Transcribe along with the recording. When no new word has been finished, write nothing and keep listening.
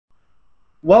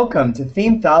Welcome to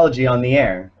Theme-Thology on the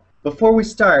Air. Before we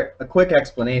start, a quick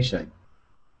explanation.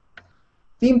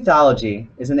 Theme-Thology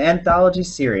is an anthology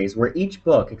series where each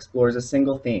book explores a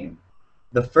single theme.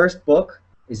 The first book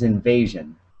is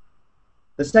Invasion.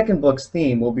 The second book's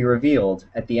theme will be revealed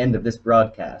at the end of this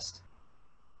broadcast.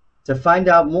 To find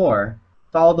out more,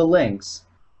 follow the links.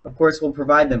 Of course, we'll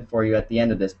provide them for you at the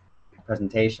end of this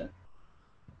presentation.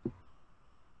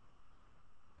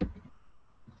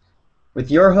 With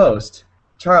your host,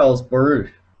 Charles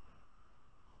Baruch,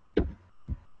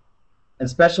 and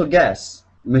special guests,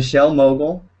 Michelle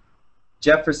Mogul,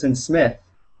 Jefferson Smith,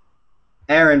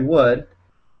 Aaron Wood,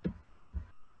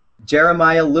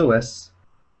 Jeremiah Lewis,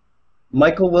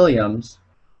 Michael Williams,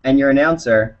 and your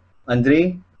announcer,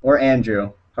 Andriy or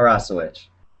Andrew Harasowicz.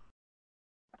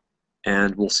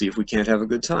 And we'll see if we can't have a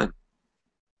good time.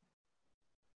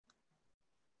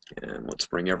 And let's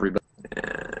bring everybody.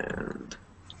 And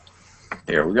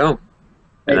there we go.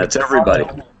 And that's everybody.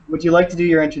 Would you like to do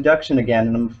your introduction again?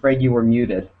 And I'm afraid you were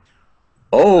muted.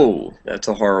 Oh, that's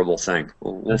a horrible thing.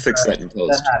 We'll fix that in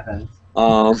post. That happens.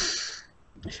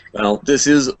 Well, this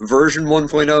is version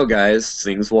 1.0, guys.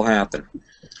 Things will happen.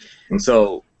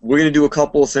 So we're going to do a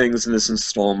couple of things in this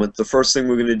installment. The first thing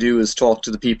we're going to do is talk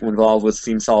to the people involved with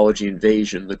Theme-Thology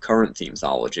Invasion, the current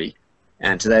Theme-Thology.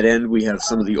 And to that end, we have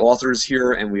some of the authors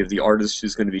here, and we have the artist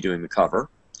who's going to be doing the cover.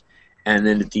 And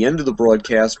then at the end of the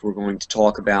broadcast, we're going to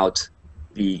talk about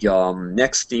the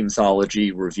next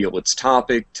Theme-Thology, reveal its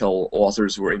topic, tell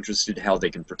authors who are interested how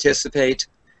they can participate,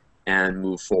 and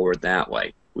move forward that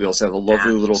way. We also have a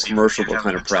lovely little commercial we're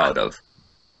kind of proud of.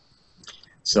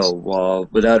 So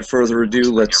without further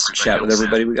ado, let's chat with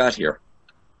everybody we got here.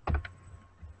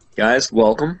 Guys,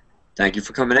 welcome. Thank you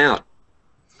for coming out.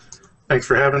 Thanks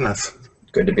for having us.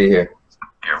 Good to be here.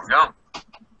 Here we go.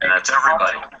 And that's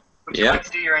everybody. Would you like to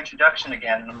do your introduction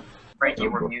again? I'm afraid you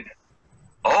were muted.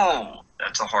 Oh,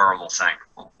 that's a horrible thing.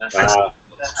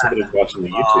 Somebody's watching the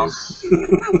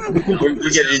YouTube. we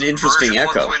get an interesting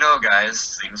echo. We know,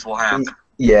 guys. Things will happen.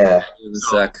 Yeah. In a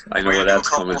sec. I know where that's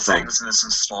coming from.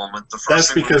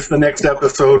 That's because the next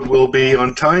episode will be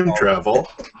on time travel.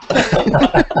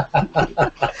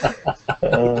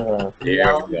 There we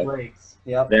go.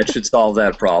 Yep. That should solve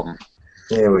that problem.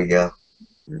 There we go.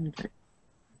 Okay.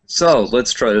 So,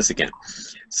 let's try this again.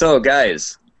 So,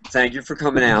 guys, thank you for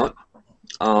coming out.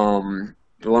 Why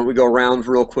don't we go around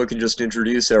real quick and just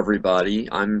introduce everybody.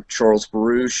 I'm Charles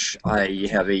Baruch. I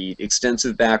have an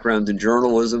extensive background in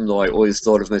journalism, though I always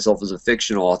thought of myself as a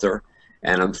fiction author,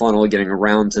 and I'm finally getting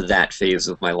around to that phase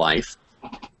of my life.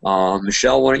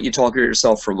 Michelle, why don't you talk about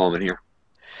yourself for a moment here?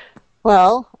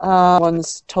 Well,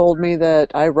 one's told me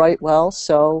that I write well,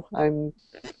 so I'm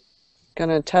going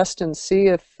to test and see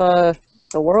if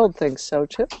the world thinks so,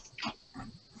 too.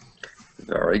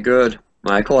 Very good.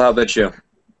 Michael, how about you?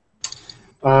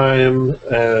 I'm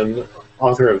an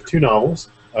author of 2 novels.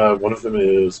 One of them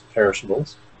is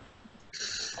Perishables.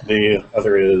 The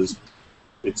other is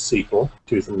its sequel,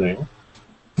 Tooth and Nail.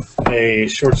 A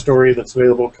short story that's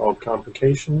available called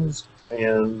Complications,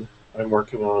 and I'm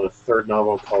working on a 3rd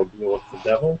novel called Deal with the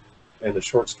Devil, and a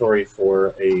short story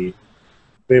for a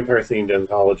vampire-themed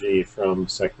anthology from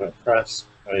Sekhmet Press,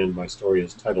 and my story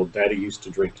is titled Daddy Used to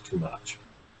Drink Too Much.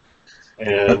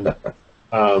 And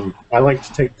I like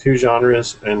to take 2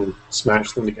 genres and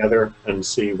smash them together and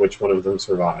see which one of them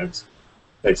survives,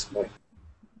 basically.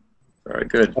 Very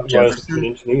good. Jefferson? I'm an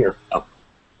engineer. Oh.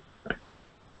 Right.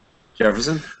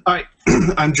 Jefferson? Hi,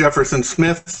 I'm Jefferson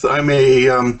Smith. I'm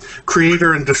a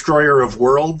creator and destroyer of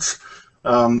worlds.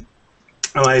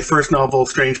 My first novel,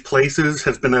 Strange Places,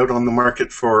 has been out on the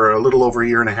market for a little over a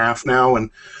year and a half now, and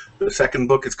the second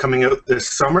book is coming out this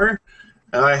summer.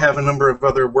 I have a number of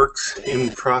other works in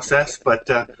process, but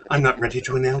I'm not ready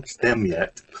to announce them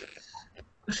yet.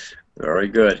 Very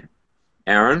good.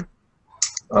 Aaron?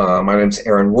 My name's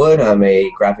Aaron Wood. I'm a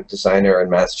graphic designer in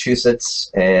Massachusetts,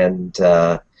 and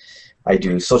I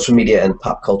do social media and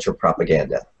pop culture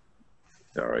propaganda.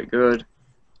 Very good.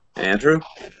 Andrew?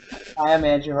 Hi, I'm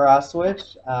Andrew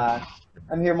Harasowicz.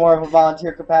 I'm here more of a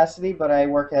volunteer capacity, but I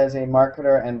work as a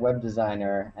marketer and web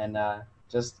designer, and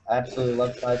just absolutely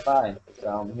love sci-fi, so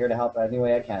I'm here to help any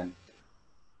way I can.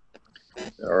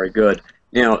 Very good.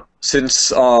 Now,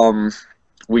 since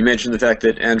we mentioned the fact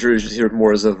that Andrew is here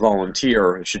more as a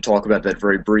volunteer, I should talk about that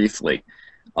very briefly.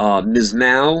 Ms.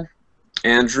 Mao,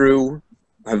 Andrew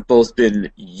have both been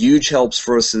huge helps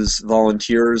for us as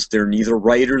volunteers. They're neither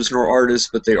writers nor artists,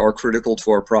 but they are critical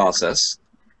to our process.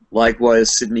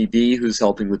 Likewise, Sydney B., who's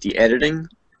helping with the editing.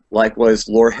 Likewise,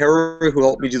 Laura Herrer, who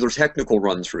helped me do the technical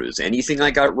run-throughs. Anything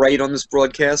I got right on this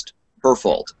broadcast, her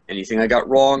fault. Anything I got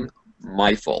wrong,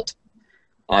 my fault.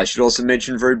 I should also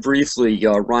mention very briefly,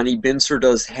 Ronnie Binzer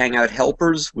does Hangout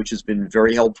Helpers, which has been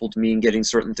very helpful to me in getting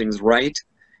certain things right.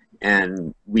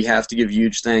 And we have to give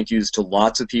huge thank yous to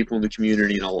lots of people in the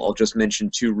community, and I'll just mention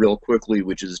two real quickly,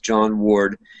 which is John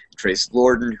Ward and Trace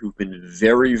Lorden, who've been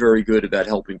very, very good about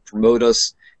helping promote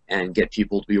us and get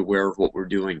people to be aware of what we're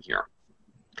doing here.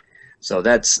 So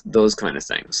that's those kind of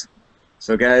things.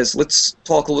 So guys, let's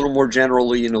talk a little more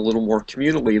generally and a little more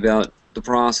communally about the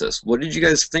process. What did you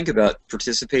guys think about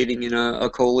participating in a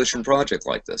coalition project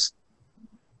like this?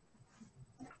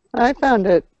 I found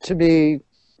it to be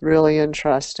really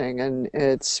interesting, and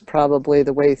it's probably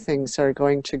the way things are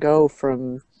going to go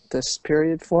from this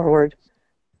period forward.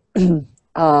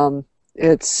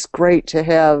 It's great to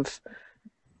have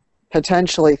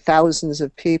potentially thousands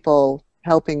of people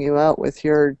helping you out with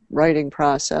your writing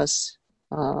process,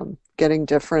 getting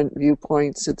different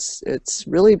viewpoints. It's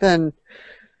really been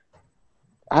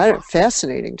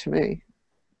fascinating to me.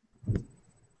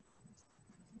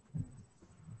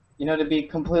 You know, to be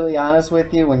completely honest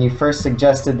with you, when you first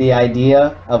suggested the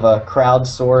idea of a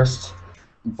crowdsourced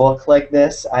book like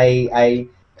this, I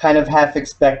kind of half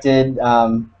expected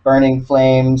Burning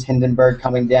Flames, Hindenburg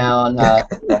coming down. But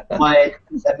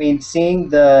I mean, seeing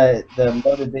the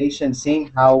motivation,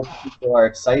 seeing how people are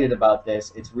excited about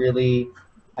this, it's really,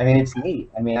 I mean, it's neat.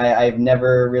 I mean, I've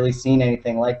never really seen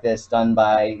anything like this done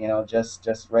by, you know,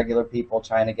 just regular people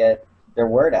trying to get their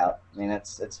word out. I mean,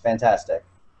 it's fantastic.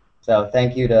 So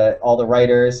thank you to all the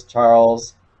writers,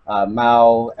 Charles,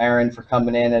 Mao, Aaron for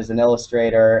coming in as an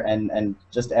illustrator, and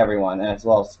just everyone, and as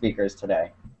well as speakers today.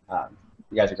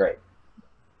 You guys are great.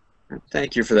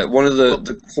 Thank you for that. One of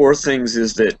the core things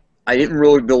is that I didn't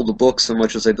really build a book so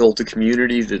much as I built a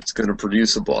community that's going to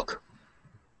produce a book.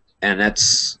 And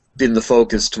that's been the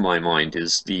focus to my mind,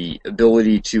 is the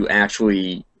ability to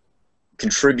actually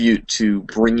contribute to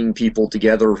bringing people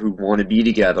together who want to be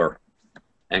together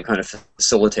and kind of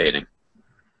facilitating.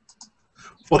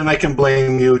 Well, then I can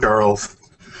blame you, Charles.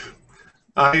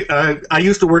 I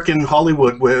used to work in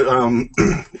Hollywood with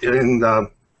in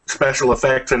special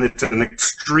effects, and it's an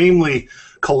extremely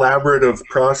collaborative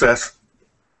process.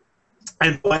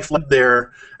 And I fled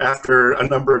there after a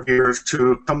number of years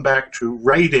to come back to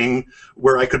writing,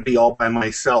 where I could be all by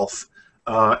myself.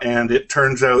 And it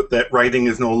turns out that writing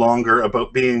is no longer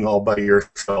about being all by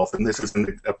yourself, and this is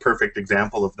a perfect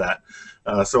example of that.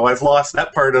 So I've lost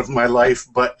that part of my life,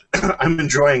 but I'm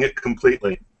enjoying it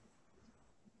completely.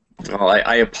 Well,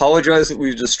 I apologize that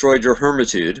we've destroyed your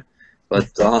hermitude, but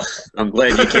I'm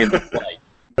glad you came to play.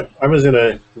 I was in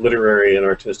a literary and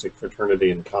artistic fraternity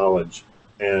in college,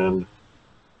 and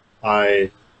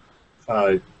it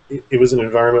was an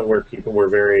environment where people were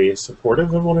very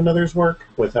supportive of one another's work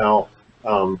without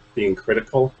being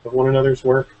critical of one another's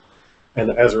work. And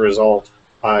as a result,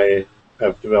 I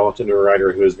have developed into a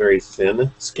writer who is very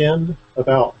thin-skinned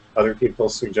about other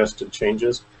people's suggested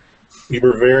changes. We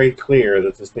were very clear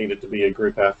that this needed to be a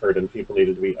group effort, and people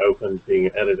needed to be open to being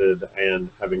edited and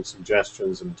having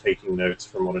suggestions and taking notes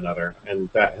from one another. And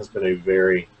that has been a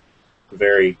very,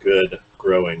 very good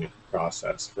growing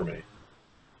process for me.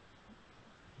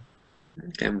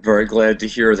 I'm very glad to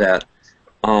hear that.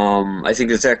 I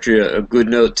think it's actually a good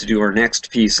note to do our next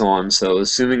piece on, so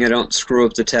assuming I don't screw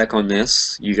up the tech on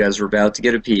this, you guys are about to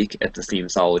get a peek at the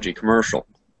Theme-Thology commercial.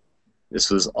 This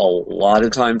was a lot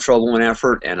of time, trouble, and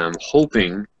effort, and I'm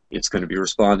hoping it's going to be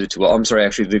responded to well. I'm sorry,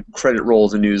 actually, the credit roll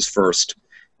of the news first,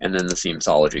 and then the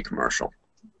Theme-Thology commercial.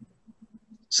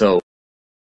 So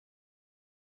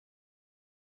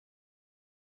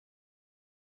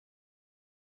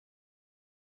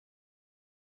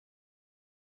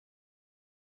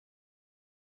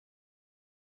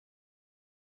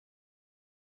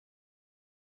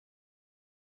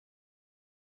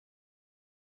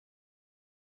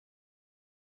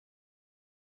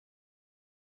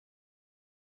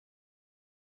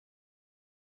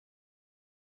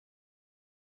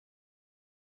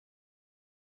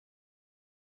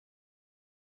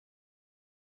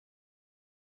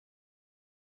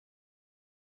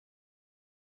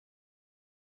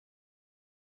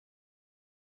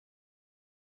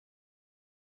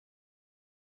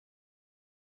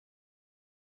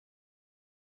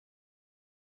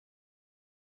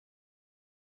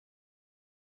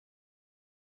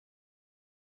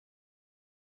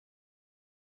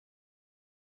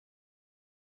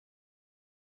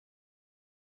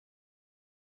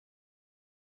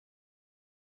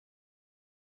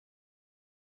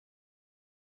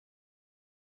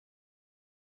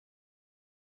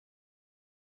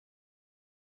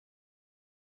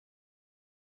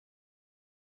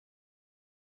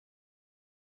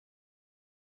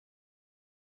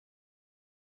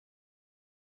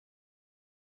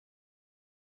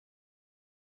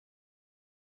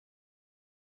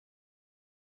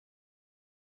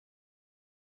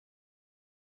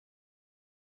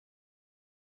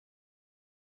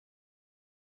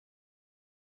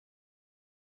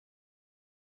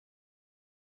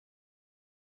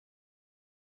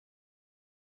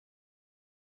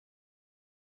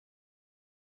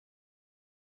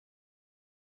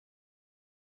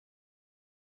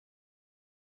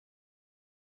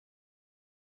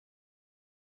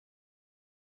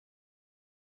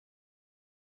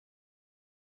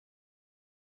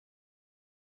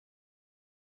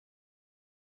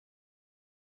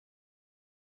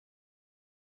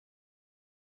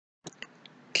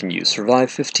Can you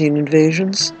survive 15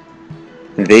 invasions?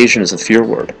 Invasion is a fear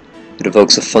word. It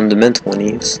evokes a fundamental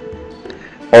unease.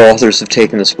 Our authors have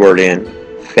taken this word in,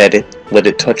 fed it, let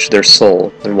it touch their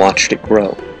soul, and watched it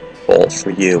grow. All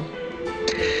for you.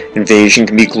 Invasion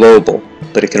can be global,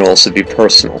 but it can also be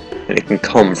personal, and it can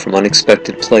come from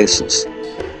unexpected places.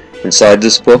 Inside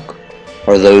this book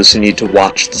are those who need to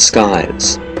watch the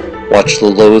skies, watch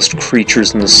the lowest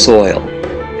creatures in the soil,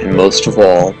 and most of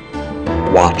all,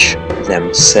 watch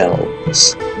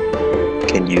themselves.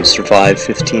 Can you survive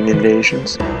 15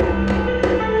 invasions?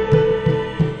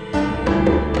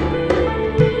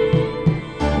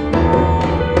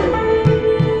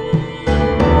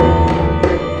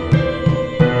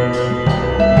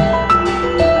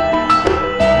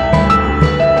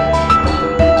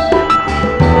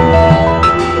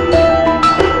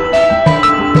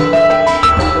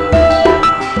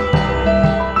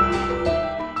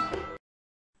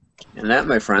 And that,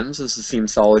 my friends, is the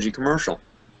Theme-Thology commercial.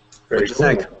 Very What'd you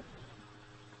think?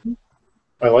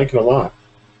 I like it a lot.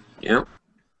 Yeah.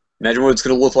 Imagine what it's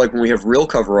going to look like when we have real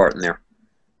cover art in there.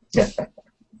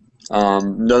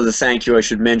 Another thank you I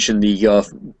should mention,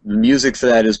 the music for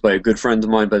that is by a good friend of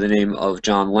mine by the name of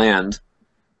John Land.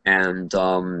 And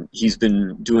he's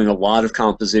been doing a lot of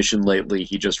composition lately.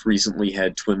 He just recently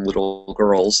had twin little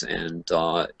girls, and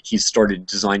he started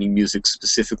designing music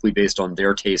specifically based on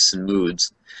their tastes and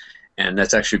moods. And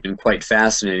that's actually been quite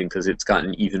fascinating because it's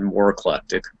gotten even more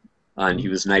eclectic. And he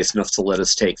was nice enough to let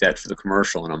us take that for the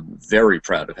commercial, and I'm very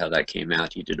proud of how that came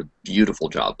out. He did a beautiful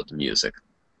job with the music.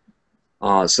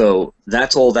 So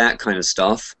that's all that kind of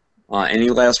stuff. Any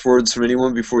last words from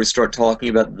anyone before we start talking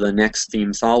about the next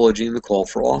Theme-Thology and the call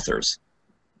for authors?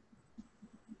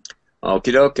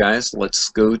 Okie doke, guys. Let's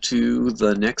go to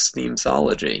the next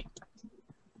Theme-Thology.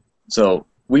 So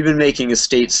we've been making a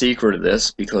state secret of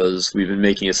this because we've been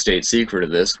making a state secret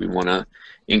of this. We want to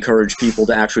encourage people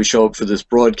to actually show up for this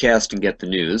broadcast and get the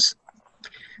news.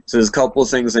 So there's a couple of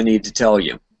things I need to tell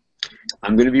you.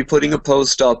 I'm going to be putting a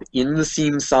post up in the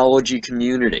Theme-Thology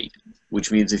community,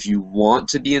 which means if you want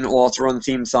to be an author on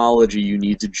Theme-Thology, you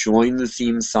need to join the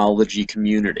Theme-Thology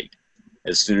community.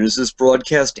 As soon as this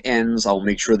broadcast ends, I'll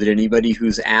make sure that anybody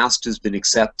who's asked has been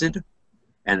accepted,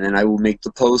 and then I will make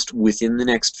the post within the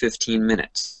next 15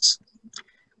 minutes.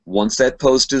 Once that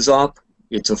post is up,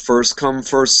 it's a first come,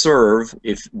 first serve.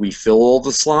 If we fill all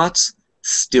the slots,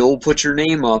 still put your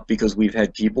name up because we've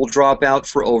had people drop out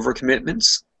for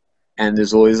overcommitments, and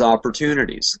there's always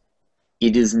opportunities.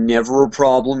 It is never a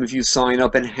problem if you sign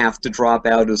up and have to drop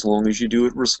out as long as you do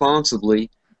it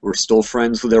responsibly. We're still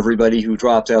friends with everybody who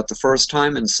dropped out the first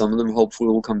time, and some of them hopefully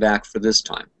will come back for this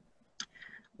time.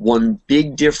 One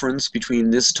big difference between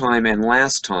this time and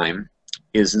last time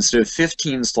is instead of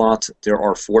 15 slots, there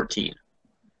are 14.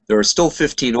 There are still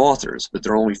 15 authors, but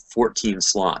there are only 14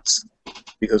 slots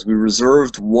because we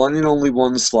reserved one and only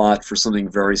one slot for something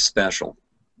very special.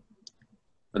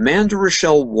 Amanda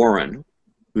Rochelle Warren,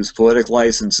 whose poetic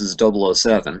license is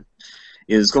 007,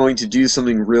 is going to do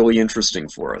something really interesting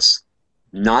for us.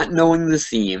 Not knowing the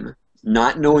theme,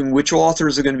 not knowing which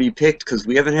authors are going to be picked because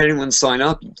we haven't had anyone sign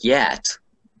up yet,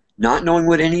 not knowing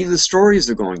what any of the stories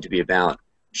are going to be about,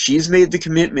 she's made the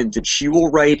commitment that she will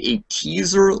write a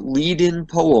teaser lead-in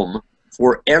poem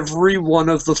for every one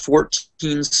of the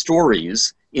 14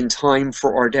 stories in time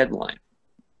for our deadline.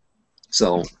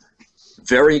 So,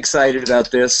 very excited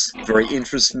about this, very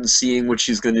interested in seeing what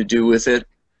she's going to do with it.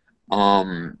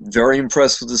 Very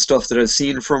impressed with the stuff that I've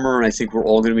seen from her, and I think we're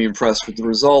all going to be impressed with the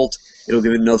result. It'll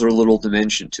give another little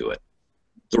dimension to it.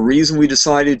 The reason we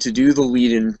decided to do the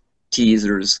lead-in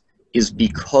teasers is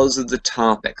because of the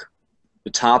topic. The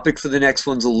topic for the next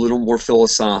one's a little more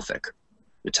philosophic.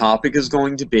 The topic is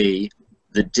going to be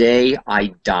The Day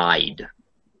I Died.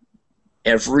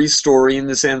 Every story in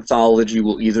this anthology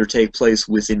will either take place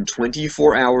within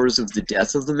 24 hours of the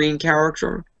death of the main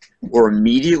character or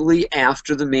immediately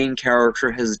after the main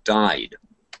character has died,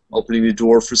 opening the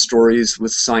door for stories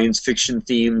with science fiction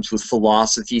themes, with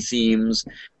philosophy themes,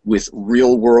 with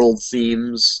real-world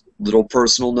themes. Little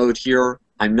personal note here,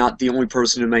 I'm not the only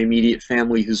person in my immediate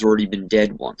family who's already been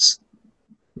dead once.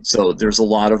 So there's a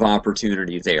lot of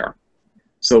opportunity there.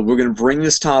 So we're going to bring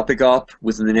this topic up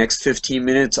within the next 15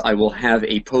 minutes. I will have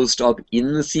a post up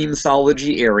in the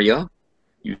Theme-Thology area.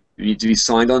 You need to be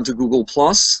signed on to Google+.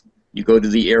 You go to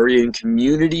the area in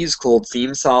communities called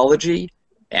Theme-Thology.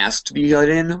 Ask to be let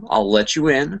in. I'll let you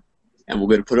in. And we're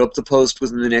going to put up the post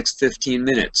within the next 15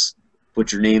 minutes.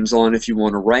 Put your names on if you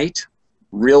want to write.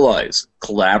 Realize,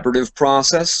 collaborative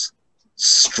process,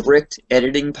 strict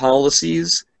editing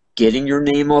policies. Getting your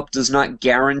name up does not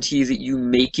guarantee that you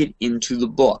make it into the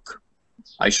book.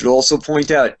 I should also point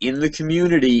out, in the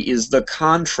community is the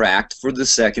contract for the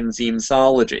second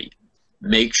Theme-Thology.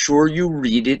 Make sure you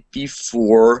read it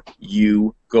before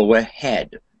you go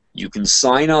ahead. You can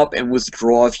sign up and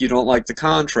withdraw if you don't like the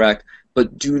contract,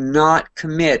 but do not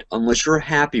commit unless you're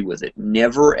happy with it.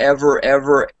 Never, ever,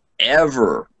 ever,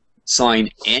 ever sign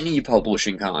any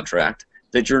publishing contract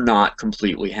that you're not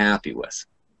completely happy with.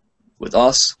 With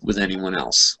us, with anyone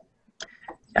else.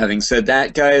 Having said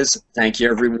that, guys, thank you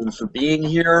everyone for being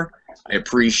here. I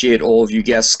appreciate all of you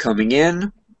guests coming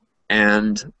in,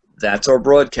 and that's our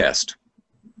broadcast.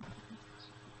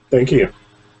 Thank you.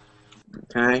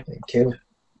 Okay? Thank you.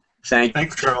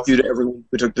 Thanks, Charles. You to everyone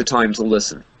who took the time to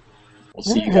listen. We'll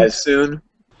see you guys soon,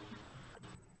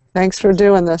 Thanks for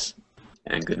doing this.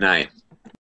 and good night.